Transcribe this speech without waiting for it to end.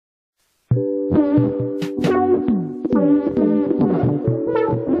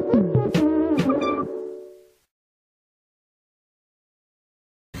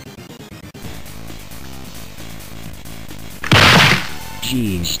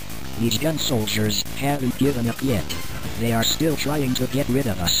Jeez, these gun soldiers haven't given up yet. They are still trying to get rid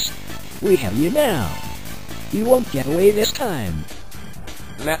of us. We have you now. You won't get away this time.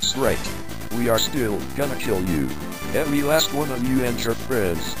 That's right. We are still gonna kill you. Every last one of you and your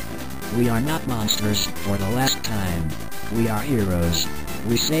friends. We are not monsters for the last time. We are heroes.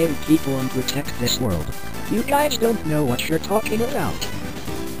 We save people and protect this world. You guys don't know what you're talking about.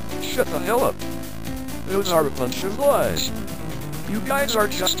 Shut the hell up. Those are a bunch of lies. You guys are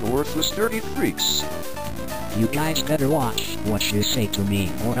just worthless dirty freaks. You guys better watch what you say to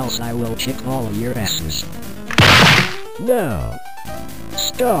me, or else I will kick all of your asses. No.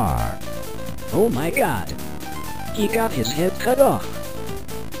 Star. Oh my god. He got his head cut off.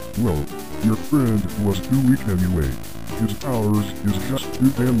 Well, your friend was too weak anyway. His powers is just too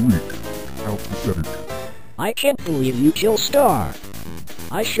damn weak. How pathetic. I can't believe you killed Star.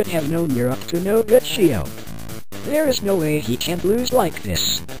 I should have known you're up to no good, Shio. There is no way he can lose like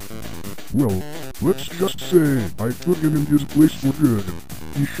this. Well, let's just say I put him in his place for good.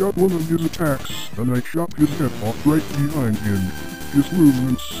 He shot one of his attacks, and I chopped his head off right behind him. His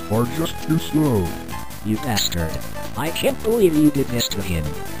movements are just too slow. You bastard. I can't believe you did this to him.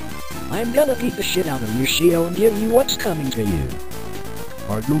 I'm gonna beat the shit out of you, Shio, and give you what's coming to you.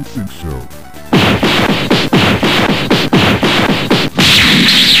 I don't think so.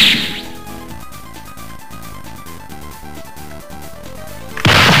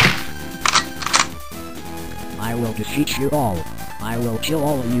 I will defeat you all. I will kill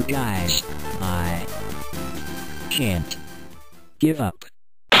all of you guys. I can't give up.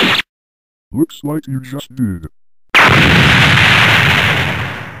 Looks like you just did.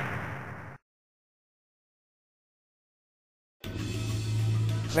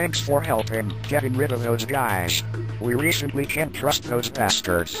 Thanks for helping getting rid of those guys. We recently can't trust those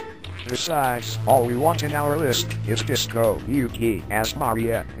bastards. Besides, all we want in our list is Disco, Yuki,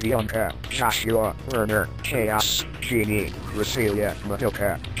 Asmaria, Bianca, Joshua, Werner, Chaos, Genie, Cecilia,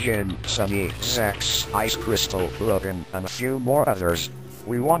 Madoka, Jin, Sunny, Zex, Ice Crystal, Logan, and a few more others.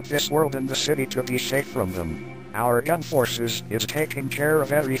 We want this world and the city to be safe from them. Our gun forces is taking care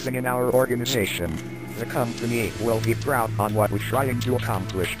of everything in our organization. The company will be proud on what we're trying to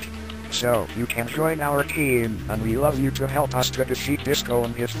accomplish. So, you can join our team, and we love you to help us to defeat Disco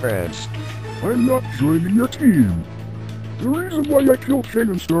and his friends. I'm not joining your team. The reason why I killed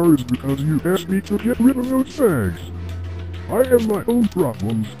Canon Star is because you asked me to get rid of those fags. I have my own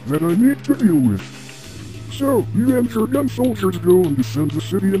problems that I need to deal with. So, you and your gun soldiers go and defend the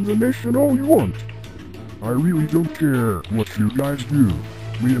city and the nation all you want. I really don't care what you guys do.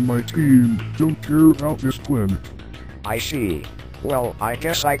 Me and my team don't care about this planet. I see. Well, I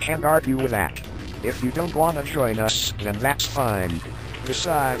guess I can't argue with that. If you don't want to join us, then that's fine.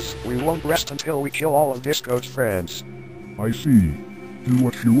 Besides, we won't rest until we kill all of Disco's friends. I see. Do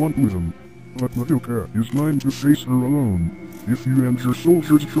what you want with them. But Madoka is mine to face her alone. If you and your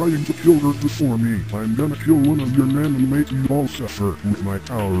soldiers trying to kill her before me, I'm gonna kill one of your men and make you all suffer with my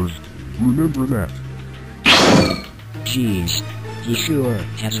powers. Remember that. Jeez, he sure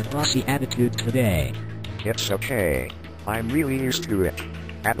has a bossy attitude today. It's okay. I'm really used to it.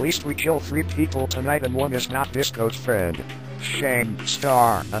 At least we killed 3 people tonight and one is not Disco's friend. Shane,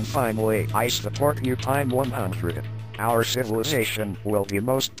 Star, and finally, Ice the Porcupine 100. Our civilization will be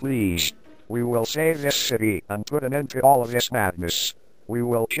most pleased. We will save this city and put an end to all of this madness. We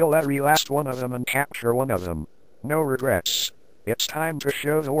will kill every last one of them and capture one of them. No regrets. It's time to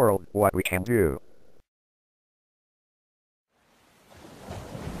show the world what we can do.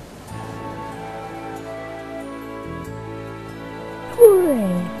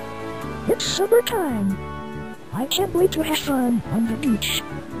 Hooray! It's summertime! I can't wait to have fun on the beach.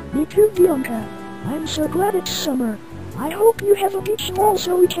 Me too, Bianca. I'm so glad it's summer. I hope you have a beach ball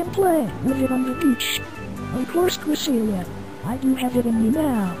so we can play with it on the beach. Of course, Cecilia. I do have it in me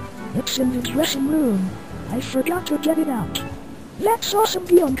now. It's in the dressing room. I forgot to get it out. That's awesome,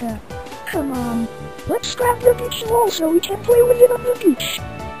 Bianca. Come on. Let's grab the beach ball so we can play with it on the beach.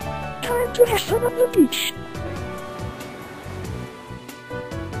 Time to have fun on the beach.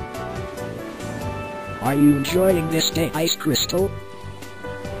 Are you enjoying this day, Ice Crystal?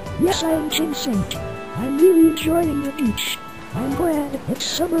 Yes, I am King Saint. I'm really enjoying the beach. I'm glad it's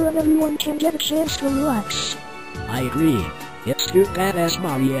summer and everyone can get a chance to relax. I agree. It's too bad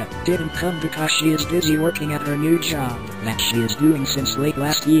Asmaria didn't come because she is busy working at her new job that she is doing since late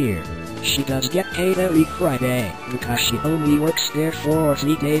last year. She does get paid every Friday because she only works there 4 or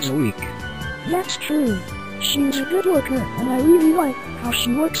 3 days a week. That's true. She's a good worker, and I really like how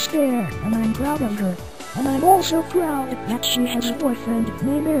she works there, and I'm proud of her. And I'm also proud that she has a boyfriend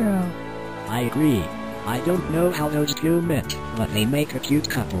named Arrow. I agree. I don't know how those two met, but they make a cute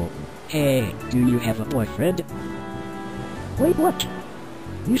couple. Hey, do you have a boyfriend? Wait, what?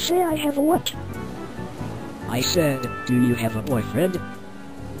 You say I have a what? I said, do you have a boyfriend?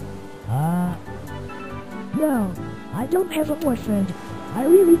 No, I don't have a boyfriend. I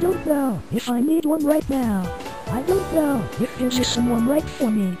really don't know if I need one right now. I don't know if there's someone right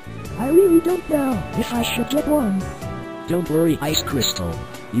for me. I really don't know if I should get one. Don't worry, Ice Crystal.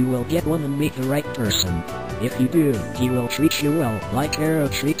 You will get one and meet the right person. If you do, he will treat you well, like Arrow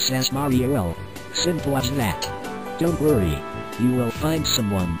treats as Mario well. Simple as that. Don't worry, you will find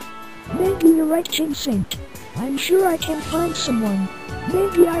someone. Maybe you're right, King Saint. I'm sure I can find someone.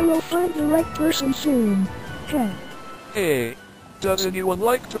 Maybe I will find the right person soon. Heh. Hey, does anyone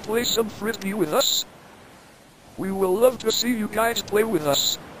like to play some frisbee with us? We will love to see you guys play with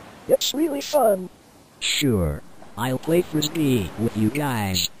us. It's really fun. Sure, I'll play frisbee with you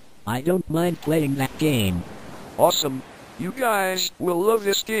guys. I don't mind playing that game. Awesome. You guys will love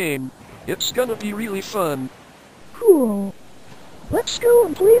this game. It's gonna be really fun. Cool. Let's go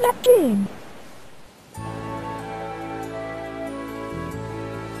and play that game.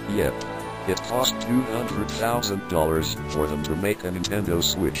 Yep. It cost $200,000 for them to make a Nintendo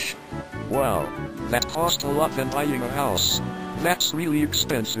Switch. Wow, that cost a lot than buying a house. That's really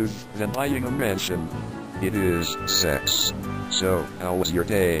expensive than buying a mansion. It is sex. So, how was your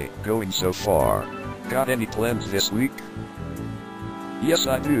day going so far? Got any plans this week? Yes,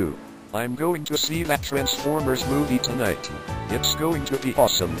 I do. I'm going to see that Transformers movie tonight. It's going to be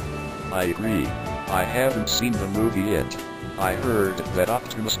awesome. I agree. I haven't seen the movie yet. I heard that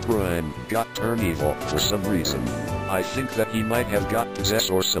Optimus Prime got turned evil for some reason. I think that he might have got possessed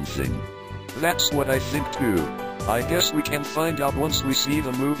or something. That's what I think too. I guess we can find out once we see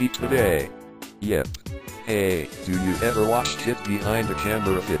the movie today. Yep. Hey, do you ever watch Hit Behind the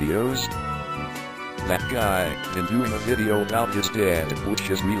Camera videos? That guy been doing a video about his dad, which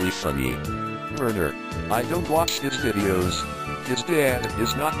is really funny. Werner, I don't watch his videos. His dad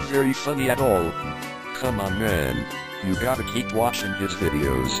is not very funny at all. Come on, man. You gotta keep watching his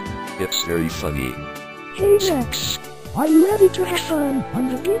videos. It's very funny. Hey Zex, are you ready to have fun on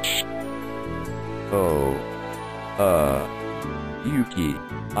the beach? Oh. Yuki,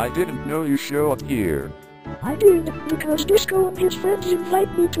 I didn't know you show up here. I did, because Disco and his friends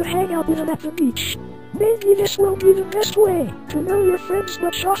invite me to hang out with them at the beach. Maybe this will be the best way to know your friends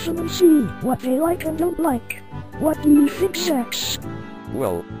much often and see what they like and don't like. What do you think, Zex?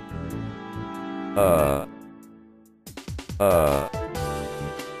 Well,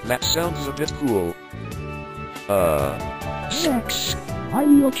 that sounds a bit cool. Zex, are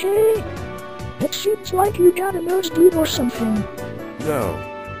you okay? It seems like you got a nosebleed or something. No.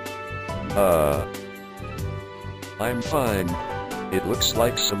 I'm fine. It looks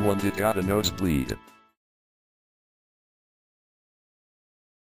like someone did got a nosebleed.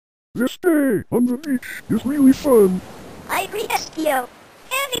 This day on the beach is really fun. I agree, Estio.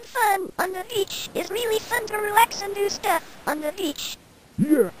 Having fun on the beach is really fun to relax and do stuff on the beach.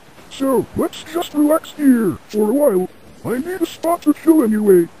 Yeah, so let's just relax here for a while. I need a spot to chill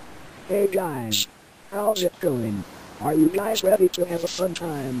anyway. Hey guys, how's it going? Are you guys ready to have a fun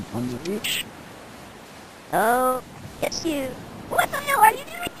time on the beach? Oh, it's you. What the hell are you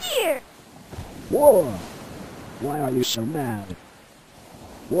doing here? Whoa! Why are you so mad?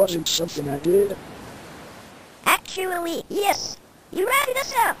 Wasn't something I did? Actually, yes. You ratted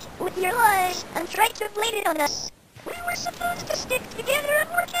us out with your lies and tried to blame it on us. We were supposed to stick together and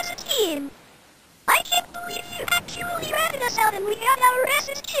work as a team. I can't believe you actually ratted us out and we got our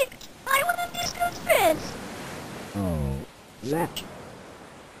asses kicked by one of Disco's friends. Oh, that.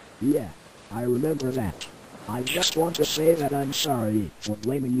 Yeah, I remember that. I just want to say that I'm sorry for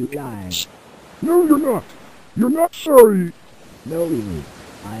blaming you guys. No, you're not. You're not sorry. No, really,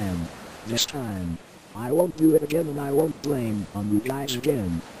 I am. This time. I won't do it again and I won't blame on you guys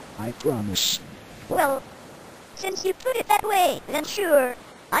again. I promise. Well, since you put it that way, then sure.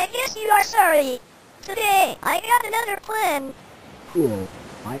 I guess you are sorry. Today, I got another plan. Cool.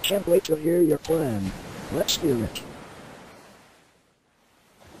 I can't wait to hear your plan. Let's hear it.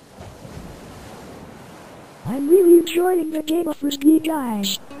 I'm really enjoying the game of Frisbee,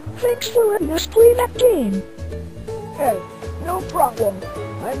 guys. Thanks for letting us play that game. Hey, no problem.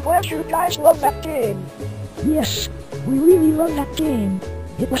 I'm glad you guys love that game. Yes, we really love that game.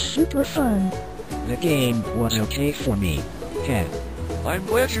 It was super fun. The game was okay for me. Heh. I'm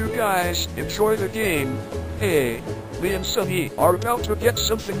glad you guys enjoy the game. Hey, me and Sunny are about to get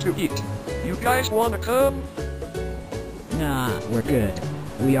something to eat. You guys wanna come? Nah, we're good.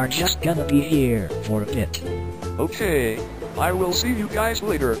 We are just gonna be here for a bit. Okay, I will see you guys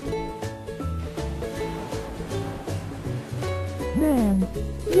later. Man,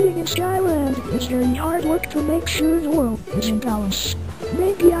 living in Skyland is very hard work to make sure the world is in balance.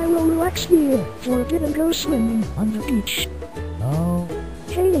 Maybe I will relax here for a bit and go swimming on the beach. Oh.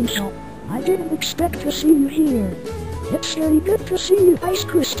 Hey Angel, I didn't expect to see you here. It's very good to see you, Ice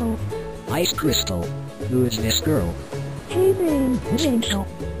Crystal. Ice Crystal? Who is this girl? Her name is Angel.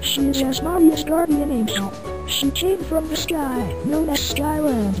 She is Asmaria's guardian angel. She came from the sky, known as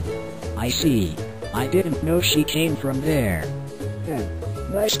Skyland. I see. I didn't know she came from there.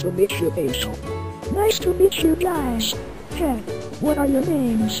 Nice to meet you, Angel. Nice to meet you guys. Hey, what are your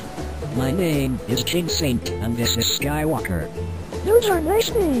names? My name is King Saint, and this is Skywalker. Those are nice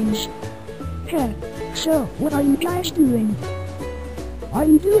names. Hey, so what are you guys doing? Are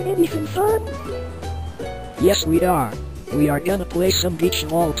you doing anything fun? Yes, we are. We are gonna play some beach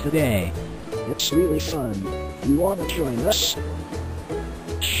ball today. It's really fun. You wanna join us?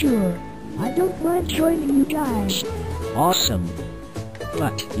 Sure. I don't mind joining you guys. Awesome.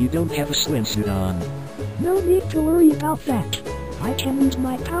 But you don't have a swimsuit on. No need to worry about that. I can use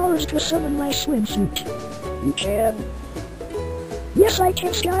my powers to summon my swimsuit. You can? Yes, I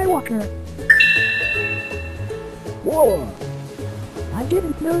can, Skywalker. Whoa! I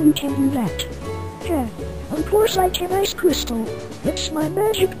didn't know you can do that. Heh, of course I can, Ice Crystal. It's my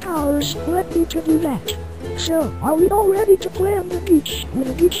magic powers let me to do that. So, are we all ready to play on the beach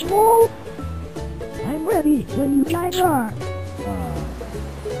with a beach ball? I'm ready when you guys are.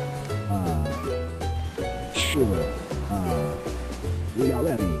 Sure. We are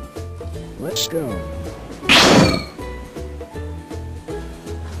ready. Let's go.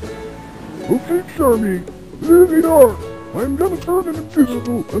 Okay, Charmy. There they are. I'm gonna turn it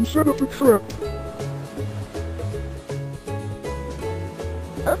invisible and set up a trap.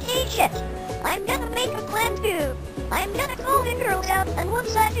 Okay, Chet. I'm gonna make a plan too. I'm gonna call the girls out, and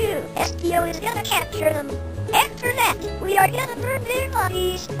once I do, STO is gonna capture them. After that, we are gonna burn their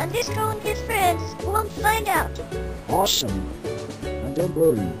bodies, and Disco and his friends won't find out. Awesome. And don't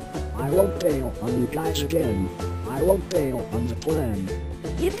worry, I won't fail on you guys again. I won't fail on the plan.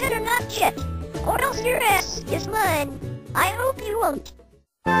 You better not, Chet, or else your ass is mine. I hope you won't.